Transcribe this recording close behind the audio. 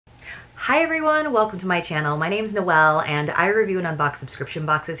Hi everyone, welcome to my channel. My name is Noelle and I review and unbox subscription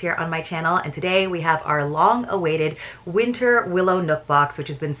boxes here on my channel, and today we have our long-awaited winter Willow Nook box, which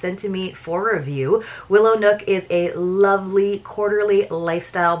has been sent to me for review. Willow Nook is a lovely quarterly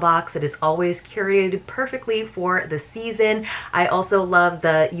lifestyle box that is always curated perfectly for the season. I also love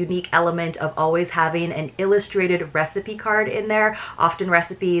the unique element of always having an illustrated recipe card in there, often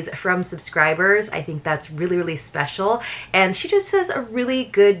recipes from subscribers. I think that's really special, and she just does a really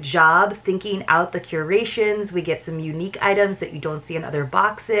good job thinking out the curations. We get some unique items that you don't see in other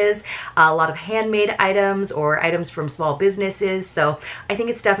boxes, a lot of handmade items or items from small businesses. So I think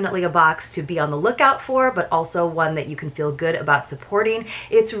it's definitely a box to be on the lookout for, but also one that you can feel good about supporting.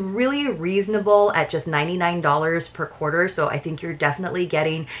 It's really reasonable at just $99 per quarter, so I think you're definitely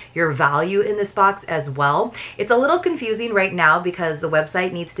getting your value in this box as well. It's a little confusing right now because the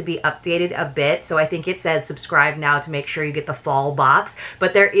website needs to be updated a bit, so I think it says subscribe now to make sure you get the fall box,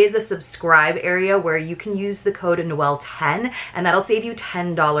 but there is a subscribe area where you can use the code Noel10 and that'll save you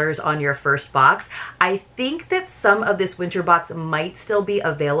 $10 on your first box. I think that some of this winter box might still be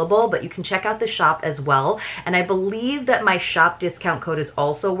available, but you can check out the shop as well. And I believe that my shop discount code is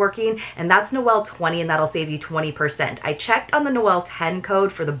also working, and that's Noel20, and that'll save you 20%. I checked on the Noel10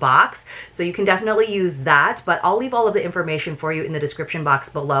 code for the box, so you can definitely use that, but I'll leave all of the information for you in the description box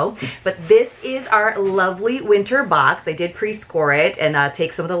below. But this is our lovely winter box. I did pre-score it and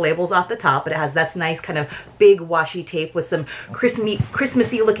take some of the labels off the top, but it has this nice kind of big washi tape with some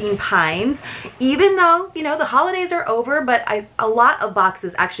Christmassy looking pines. Even though, you know, the holidays are over, but a lot of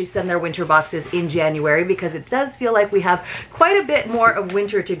boxes actually send their winter boxes in January because it does feel like we have quite a bit more of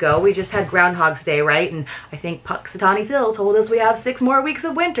winter to go. We just had Groundhog's Day, right? And I think Puxatawny Phil told us we have 6 more weeks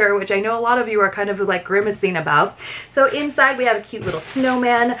of winter, which I know a lot of you are kind of like grimacing about. So inside we have a cute little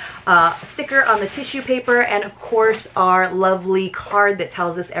snowman, sticker on the tissue paper, and of course our lovely card that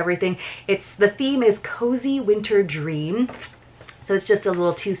tells us everything. The theme is Cozy Winter Dream. So it's just a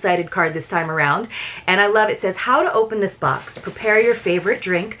little two-sided card this time around. And I love it. It says how to open this box. Prepare your favorite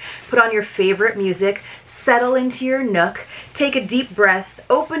drink, put on your favorite music, settle into your nook, take a deep breath,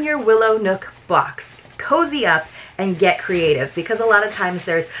 open your Willow Nook box, cozy up, and get creative, because a lot of times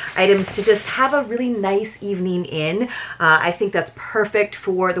there's items to just have a really nice evening in. I think that's perfect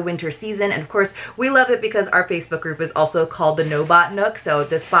for the winter season, and of course we love it because our Facebook group is also called the No-Bot Nook, so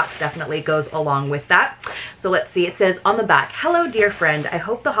this box definitely goes along with that. So let's see, it says on the back, hello dear friend, I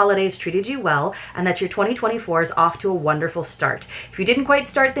hope the holidays treated you well and that your 2024 is off to a wonderful start. If you didn't quite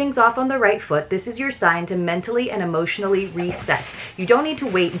start things off on the right foot, this is your sign to mentally and emotionally reset. You don't need to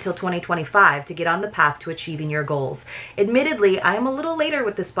wait until 2025 to get on the path to achieving your goals. Admittedly, I am a little later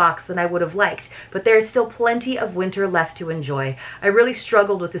with this box than I would have liked, but there is still plenty of winter left to enjoy. I really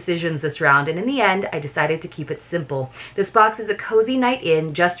struggled with decisions this round, and in the end, I decided to keep it simple. This box is a cozy night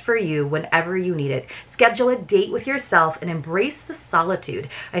in just for you whenever you need it. Schedule a date with yourself and embrace the solitude.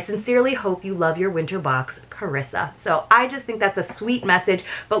 I sincerely hope you love your winter box, Carissa. So I just think that's a sweet message,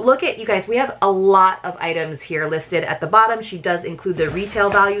 but look at, you guys, we have a lot of items here listed at the bottom. She does include the retail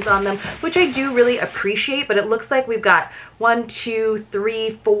values on them, which I do really appreciate, but it looks like we've got 1, 2,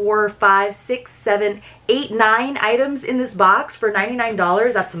 3, 4, 5, 6, 7, 8, 9 items in this box for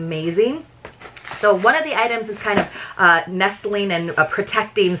 $99. That's amazing. So one of the items is kind of nestling and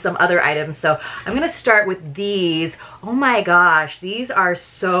protecting some other items. So I'm going to start with these. Oh my gosh, these are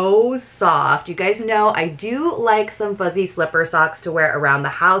so soft. You guys know I do like some fuzzy slipper socks to wear around the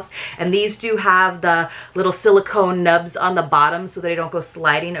house. And these do have the little silicone nubs on the bottom so that they don't go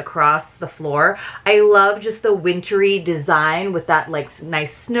sliding across the floor. I love just the wintry design with that like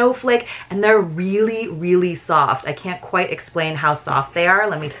nice snowflake. And they're really soft. I can't quite explain how soft they are.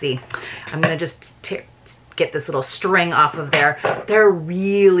 Let me see. I'm going to just get this little string off of there. They're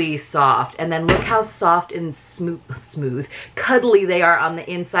really soft, and then look how soft and smooth, cuddly they are on the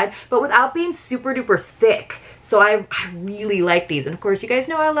inside, but without being super duper thick. So I really like these, and of course you guys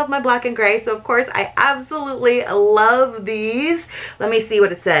know I love my black and gray, so of course I absolutely love these. Let me see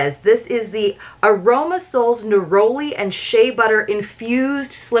what it says. This is the Aroma Souls Neroli and Shea Butter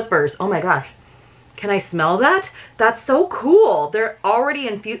Infused Slippers. Oh my gosh. Can I smell that? That's so cool. They're already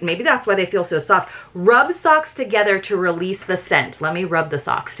infused. Maybe that's why they feel so soft. Rub socks together to release the scent. Let me rub the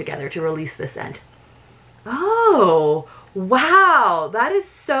socks together to release the scent. Oh, wow. That is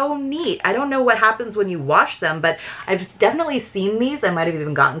so neat. I don't know what happens when you wash them, but I've definitely seen these. I might have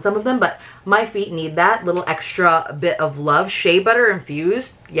even gotten some of them, but my feet need that little extra bit of love. Shea butter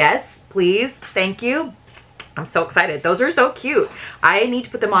infused. Yes, please. Thank you. I'm so excited. Those are so cute. I need to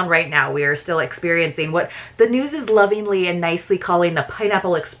put them on right now. We are still experiencing what the news is lovingly and nicely calling the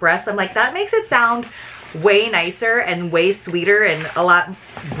Pineapple Express. I'm like, that makes it sound way nicer and way sweeter and a lot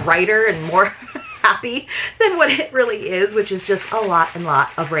brighter and more happy than what it really is, which is just a lot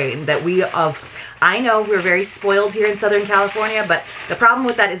of rain that I know we're very spoiled here in Southern California, but the problem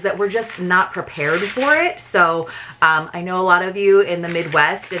with that is that we're just not prepared for it. So I know a lot of you in the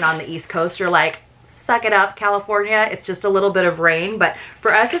Midwest and on the East Coast are like, suck it up, California, it's just a little bit of rain. But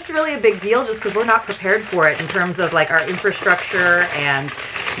for us, it's really a big deal just because we're not prepared for it in terms of like our infrastructure and,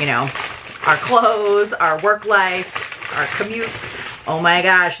 you know, our clothes, our work life, our commute. Oh my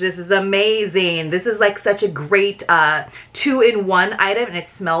gosh, this is amazing. This is like such a great 2-in-1 item, and it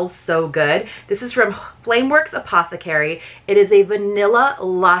smells so good. This is from Flameworks Apothecary. It is a vanilla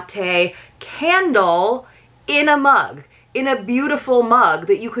latte candle in a mug, in a beautiful mug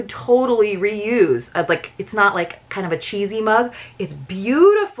that you could totally reuse. Like, it's not like kind of a cheesy mug. It's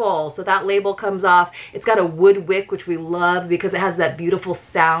beautiful. So that label comes off. It's got a wood wick, which we love because it has that beautiful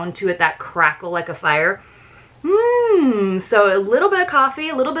sound to it, that crackle like a fire. So a little bit of coffee,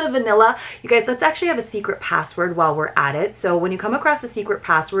 a little bit of vanilla. You guys, let's actually have a secret password while we're at it. So when you come across a secret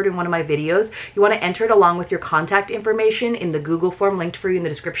password in one of my videos, you want to enter it along with your contact information in the Google form linked for you in the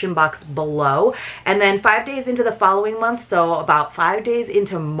description box below. And then 5 days into the following month, so about 5 days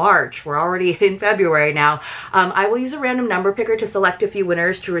into March, we're already in February now, I will use a random number picker to select a few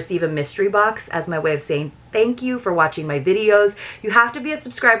winners to receive a mystery box as my way of saying thank you for watching my videos. You have to be a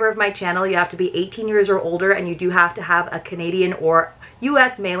subscriber of my channel. You have to be 18 years or older, and you do have to have a Canadian or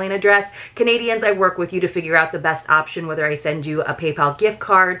US mailing address. Canadians, I work with you to figure out the best option, whether I send you a PayPal gift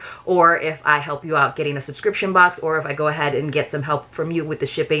card or if I help you out getting a subscription box, or if I go ahead and get some help from you with the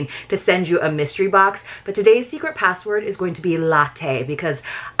shipping to send you a mystery box. But today's secret password is going to be latte, because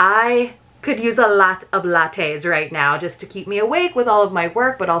I could use a lot of lattes right now just to keep me awake with all of my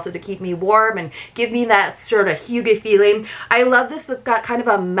work, but also to keep me warm and give me that sort of hygge feeling. I love this. So it's got kind of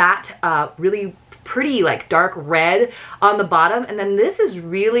a matte, really pretty like dark red on the bottom, and then this is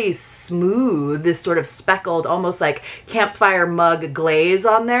really smooth, this sort of speckled, almost like campfire mug glaze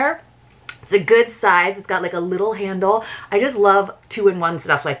on there. It's a good size. It's got like a little handle. I just love 2-in-1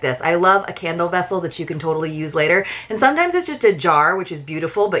 stuff like this. I love a candle vessel that you can totally use later. And sometimes it's just a jar, which is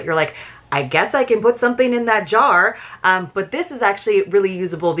beautiful, but you're like, I guess I can put something in that jar. But this is actually really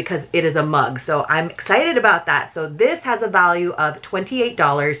usable because it is a mug. So I'm excited about that. So this has a value of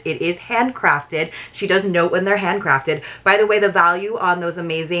 $28. It is handcrafted. She does note when they're handcrafted. By the way, the value on those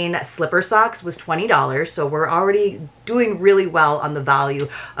amazing slipper socks was $20. So we're already doing really well on the value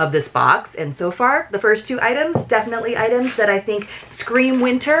of this box. And so far, the first 2 items, definitely items that I think scream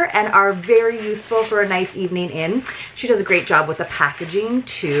winter and are very useful for a nice evening in. She does a great job with the packaging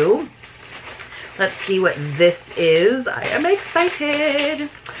too. Let's see what this is. I am excited.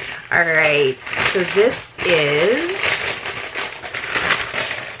 All right, so this is,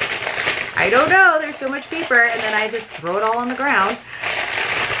 I don't know, there's so much paper, and then I just throw it all on the ground.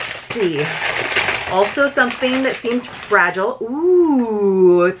 Let's see. Also something that seems fragile.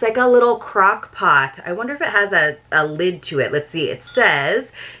 Ooh, it's like a little crock pot. I wonder if it has a lid to it. Let's see. It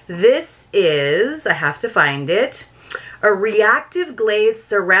says, this is, I have to find it, a reactive glazed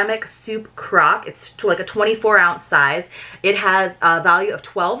ceramic soup crock. It's like a 24-ounce size. It has a value of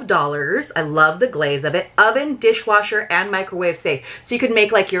 $12. I love the glaze of it. Oven, dishwasher, and microwave safe. So you could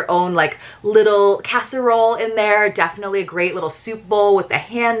make like your own like little casserole in there. Definitely a great little soup bowl with the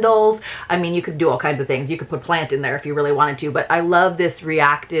handles. I mean, you could do all kinds of things. You could put plant in there if you really wanted to, but I love this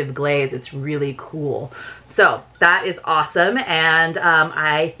reactive glaze. It's really cool. So that is awesome, and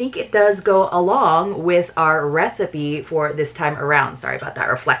I think it does go along with our recipe for this time around. Sorry about that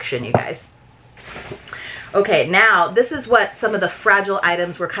reflection, you guys. Okay, now this is what some of the fragile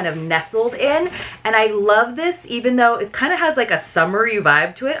items were kind of nestled in, and I love this even though it kind of has like a summery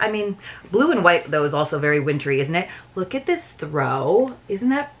vibe to it. I mean, blue and white though is also very wintry, isn't it? Look at this throw. Isn't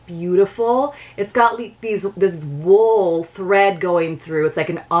that beautiful? It's got this wool thread going through. It's like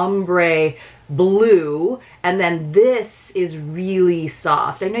an ombre blue, and then this is really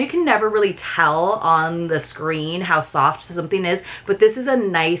soft. I know you can never really tell on the screen how soft something is, but this is a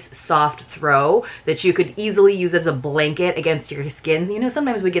nice soft throw that you could easily use as a blanket against your skins. You know,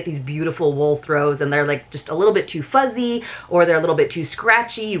 sometimes we get these beautiful wool throws and they're like just a little bit too fuzzy, or they're a little bit too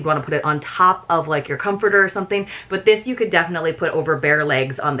scratchy. You'd want to put it on top of like your comforter or something, but this you could definitely put over bare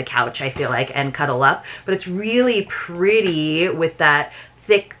legs on the couch, I feel like, and cuddle up. But it's really pretty with that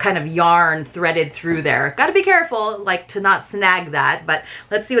thick kind of yarn threaded through there. Got to be careful, like, to not snag that, but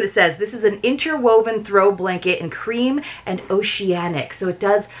let's see what it says. This is an interwoven throw blanket in cream and oceanic. So it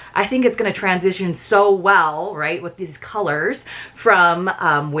does, I think it's going to transition so well, right, with these colors from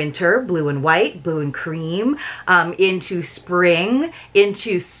winter, blue and white, blue and cream, into spring,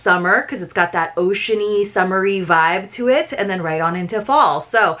 into summer, because it's got that oceany, summery vibe to it, and then right on into fall.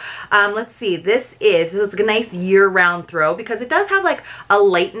 So let's see, this is a nice year-round throw because it does have like a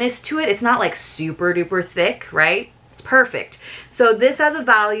lightness to it. It's not like super duper thick, right? It's perfect. So this has a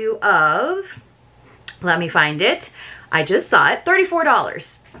value of, let me find it, I just saw it,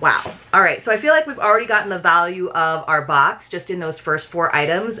 $34. Wow. All right, so I feel like we've already gotten the value of our box just in those first 4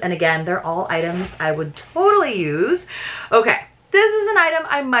 items. And again, they're all items I would totally use. Okay, this is an item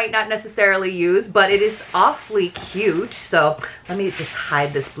I might not necessarily use, but it is awfully cute. So let me just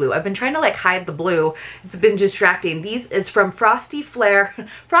hide this blue. I've been trying to like hide the blue. It's been distracting. These is from Frosty Flair.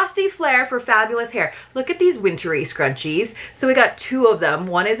 Frosty Flair for fabulous hair. Look at these wintry scrunchies. So we got 2 of them.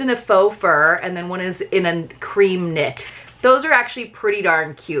 One is in a faux fur and then one is in a cream knit. Those are actually pretty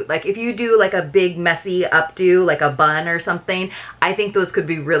darn cute. Like if you do like a big messy updo, like a bun or something, I think those could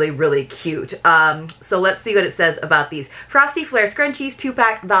be really, really cute. So let's see what it says about these. Frosty Flair Scrunchies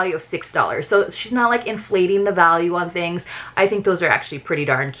 2-pack, value of $6. So she's not like inflating the value on things. I think those are actually pretty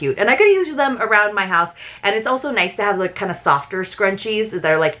darn cute. And I could use them around my house. And it's also nice to have like kind of softer scrunchies that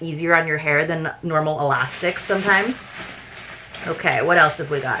are like easier on your hair than normal elastics sometimes. Okay, what else have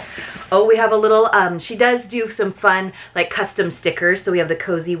we got? Oh, we have a little, she does do some fun, like custom stickers. So we have the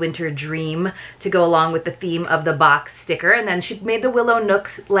Cozy Winter Dream to go along with the theme of the box sticker. And then she made the Willow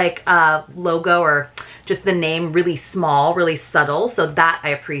Nook's like logo or just the name really small, really subtle. So that I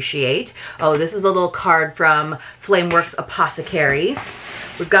appreciate. Oh, this is a little card from Flameworks Apothecary.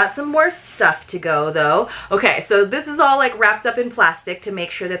 We've got some more stuff to go though. Okay, so this is all like wrapped up in plastic to make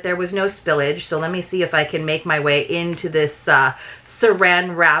sure that there was no spillage. So let me see if I can make my way into this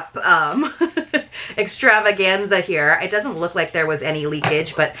saran wrap extravaganza here. It doesn't look like there was any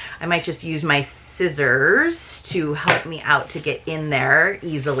leakage, but I might just use my scissors to help me out to get in there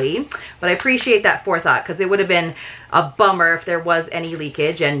easily. But I appreciate that forethought because it would have been a bummer if there was any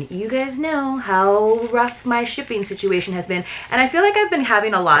leakage, and you guys know how rough my shipping situation has been. And I feel like I've been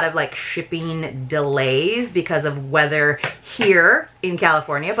having a lot of like shipping delays because of weather here in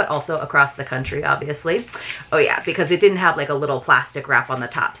California, but also across the country, obviously. Oh yeah, because it didn't have like a little plastic wrap on the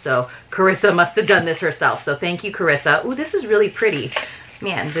top. So Carissa must have done this herself. So thank you, Carissa. Ooh, this is really pretty.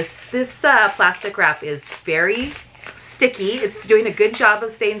 Man, this plastic wrap is very sticky. It's doing a good job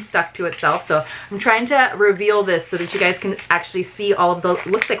of staying stuck to itself. So I'm trying to reveal this so that you guys can actually see all of the,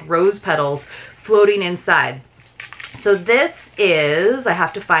 looks like rose petals floating inside. So this is, I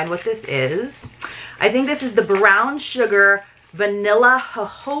have to find what this is. I think this is the Brown Sugar Vanilla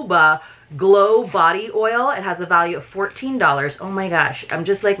Jojoba Glow Body Oil. It has a value of $14. Oh my gosh, I'm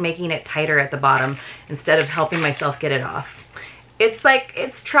just like making it tighter at the bottom instead of helping myself get it off. It's like,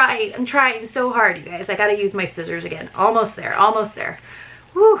 it's trying. I'm trying so hard, you guys. I gotta use my scissors again. Almost there, almost there.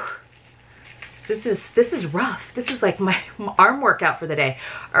 Whew. This is rough. This is like my arm workout for the day.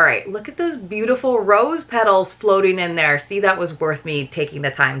 All right, look at those beautiful rose petals floating in there. See, that was worth me taking the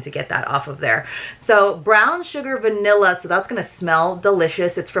time to get that off of there. So Brown Sugar Vanilla, so that's gonna smell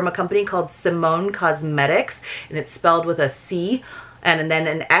delicious. It's from a company called Simone Cosmetics, and it's spelled with a C and then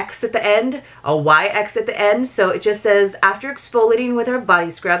an X at the end, a YX at the end. So it just says, after exfoliating with our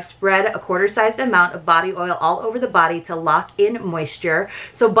body scrub, spread a quarter-sized amount of body oil all over the body to lock in moisture.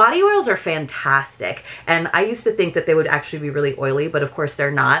 So body oils are fantastic. And I used to think that they would actually be really oily, but of course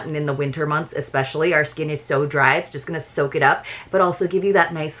they're not. And in the winter months especially, our skin is so dry, it's just gonna soak it up, but also give you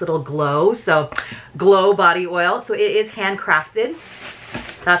that nice little glow. So Glow Body Oil. So it is handcrafted.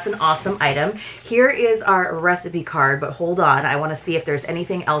 That's an awesome item. Here is our recipe card, but hold on. I want to see if there's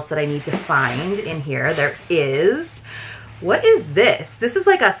anything else that I need to find in here. There is. What is this? This is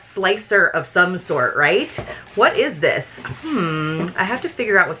like a slicer of some sort, right? What is this? I have to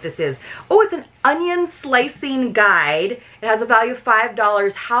figure out what this is. Oh, it's an onion slicing guide. It has a value of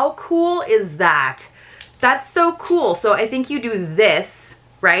 $5. How cool is that? That's so cool. So I think you do this,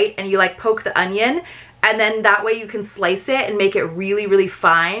 right? And you like poke the onion, and then that way you can slice it and make it really, really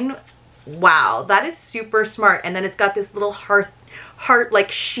fine. Wow, that is super smart. And then it's got this little heart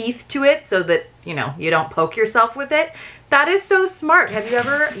like sheath to it so that, you know, you don't poke yourself with it. That is so smart. Have you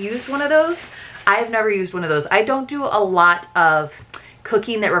ever used one of those? I've never used one of those. I don't do a lot of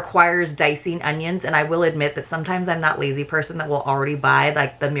cooking that requires dicing onions, and I will admit that sometimes I'm that lazy person that will already buy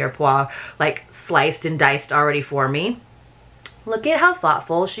like the mirepoix like sliced and diced already for me. Look at how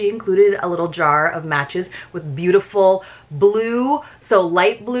thoughtful. She included a little jar of matches with beautiful blue, so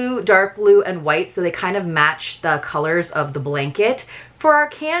light blue, dark blue, and white, so they kind of match the colors of the blanket for our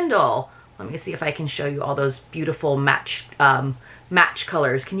candle. Let me see if I can show you all those beautiful match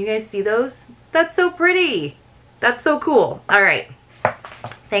colors. Can you guys see those? That's so pretty. That's so cool. All right.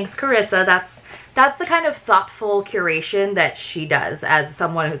 Thanks, Carissa. That's the kind of thoughtful curation that she does as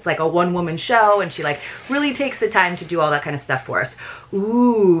someone who's like a one-woman show, and she like really takes the time to do all that kind of stuff for us.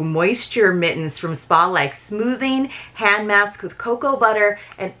 Ooh, moisture mittens from Spa Life, smoothing hand mask with cocoa butter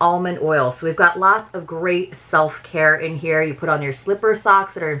and almond oil. So we've got lots of great self-care in here. You put on your slipper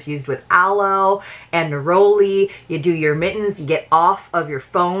socks that are infused with aloe and neroli. You do your mittens, you get off of your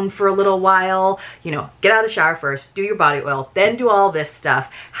phone for a little while, you know, get out of the shower first, do your body oil, then do all this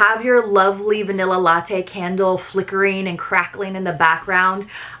stuff. Have your lovely vanilla latte candle flickering and crackling in the background.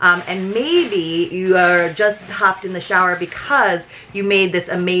 And maybe you are just hopped in the shower because you made this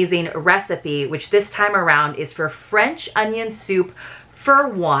amazing recipe, which this time around is for French onion soup for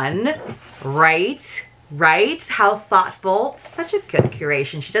one, right? Right? How thoughtful. Such a good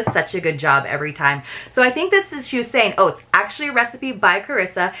curation. She does such a good job every time. So I think this is, she was saying, oh, it's actually a recipe by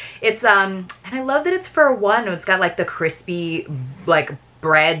Carissa. It's, and I love that it's for one. It's got like the crispy, like,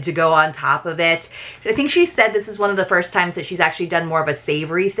 bread to go on top of it. I think she said this is one of the first times that she's actually done more of a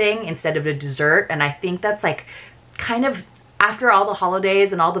savory thing instead of a dessert. And I think that's like kind of after all the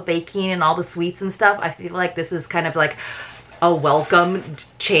holidays and all the baking and all the sweets and stuff, I feel like this is kind of like a welcome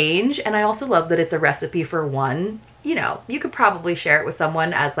change. And I also love that it's a recipe for one. You know, you could probably share it with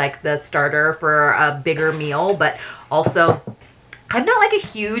someone as like the starter for a bigger meal, but also I'm not like a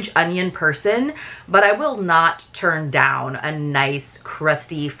huge onion person, but I will not turn down a nice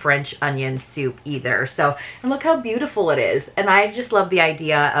crusty French onion soup either. So, and look how beautiful it is. And I just love the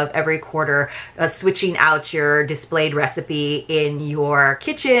idea of every quarter switching out your displayed recipe in your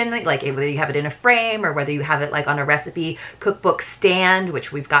kitchen, like whether you have it in a frame or whether you have it like on a recipe cookbook stand,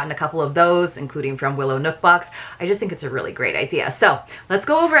 which we've gotten a couple of those, including from Willow Nook Box. I just think it's a really great idea. So let's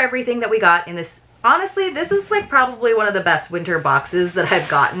go over everything that we got in this. Honestly, this is like probably one of the best winter boxes that I've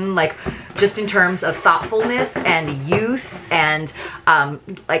gotten, like just in terms of thoughtfulness and use and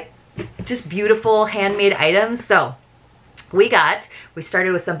like just beautiful handmade items. So we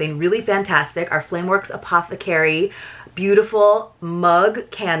started with something really fantastic. Our Flameworks Apothecary beautiful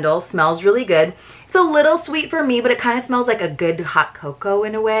mug candle. Smells really good. It's a little sweet for me, but it kind of smells like a good hot cocoa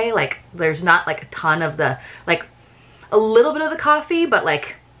in a way. Like there's not like a ton of the, like a little bit of the coffee, but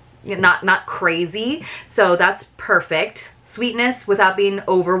like not crazy. So that's perfect. Sweetness without being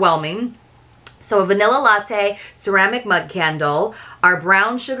overwhelming. So a vanilla latte ceramic mug candle, our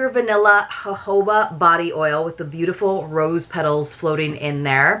brown sugar vanilla jojoba body oil with the beautiful rose petals floating in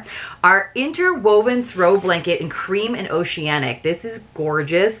there, our interwoven throw blanket in cream and oceanic. This is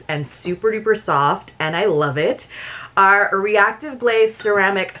gorgeous and super duper soft and I love it. Our reactive glaze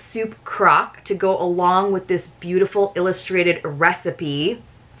ceramic soup crock to go along with this beautiful illustrated recipe.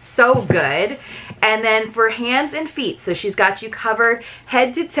 So good. And then for hands and feet, so she's got you covered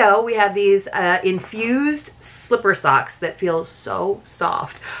head to toe. We have these infused slipper socks that feel so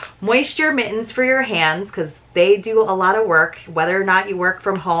soft. Moisture mittens for your hands because they do a lot of work, whether or not you work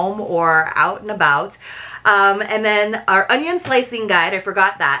from home or out and about. And then our onion slicing guide, I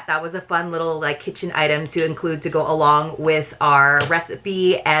forgot that. That was a fun little like kitchen item to include to go along with our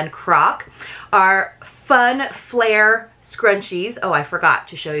recipe and crock. Our fun flare scrunchies. Oh, I forgot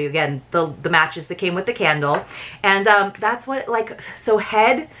to show you again the matches that came with the candle. And that's what, like, so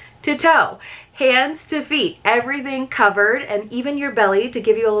head to toe, hands to feet, everything covered, and even your belly to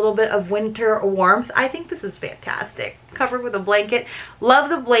give you a little bit of winter warmth. I think this is fantastic. Covered with a blanket. Love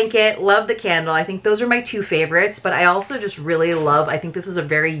the blanket, love the candle. I think those are my two favorites, but I also just really love, I think this is a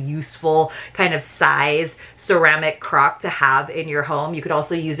very useful kind of size ceramic crock to have in your home. You could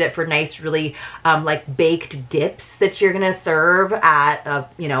also use it for nice, really like baked dips that you're gonna serve at a,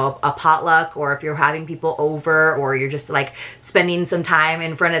 you know, a potluck, or if you're having people over, or you're just like spending some time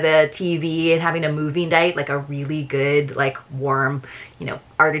in front of the TV and having a movie night, like a really good, like warm, you know,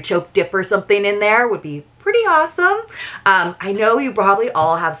 artichoke dip or something in there would be pretty awesome. I know you probably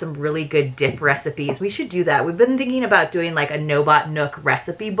all have some really good dip recipes. We should do that. We've been thinking about doing like a Nobot Nook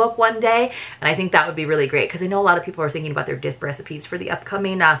recipe book one day, and I think that would be really great because I know a lot of people are thinking about their dip recipes for the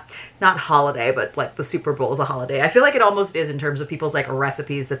upcoming, not holiday, but like the Super Bowl is a holiday. I feel like it almost is in terms of people's like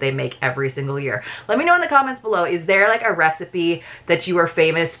recipes that they make every single year. Let me know in the comments below, is there like a recipe that you are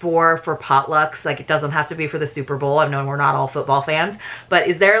famous for potlucks? Like it doesn't have to be for the Super Bowl. I know we're not all football fans, but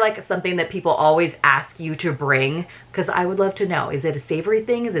is there like something that people always ask you you to bring? Because I would love to know. Is it a savory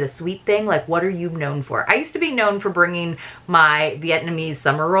thing? Is it a sweet thing? Like, what are you known for? I used to be known for bringing my Vietnamese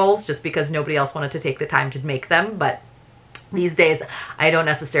summer rolls just because nobody else wanted to take the time to make them, but these days I don't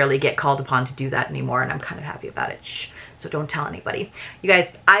necessarily get called upon to do that anymore, and I'm kind of happy about it. Shh. So don't tell anybody. You guys,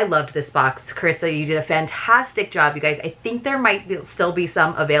 I loved this box. Carissa, you did a fantastic job, you guys. I think there might still be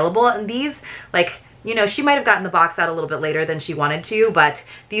some available, and these, like, you know, she might have gotten the box out a little bit later than she wanted to, but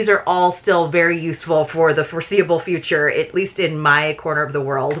these are all still very useful for the foreseeable future, at least in my corner of the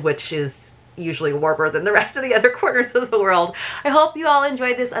world, which is usually warmer than the rest of the other corners of the world. I hope you all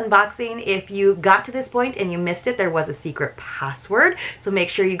enjoyed this unboxing. If you got to this point and you missed it, there was a secret password, so make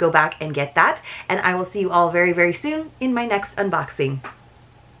sure you go back and get that, and I will see you all very, very soon in my next unboxing.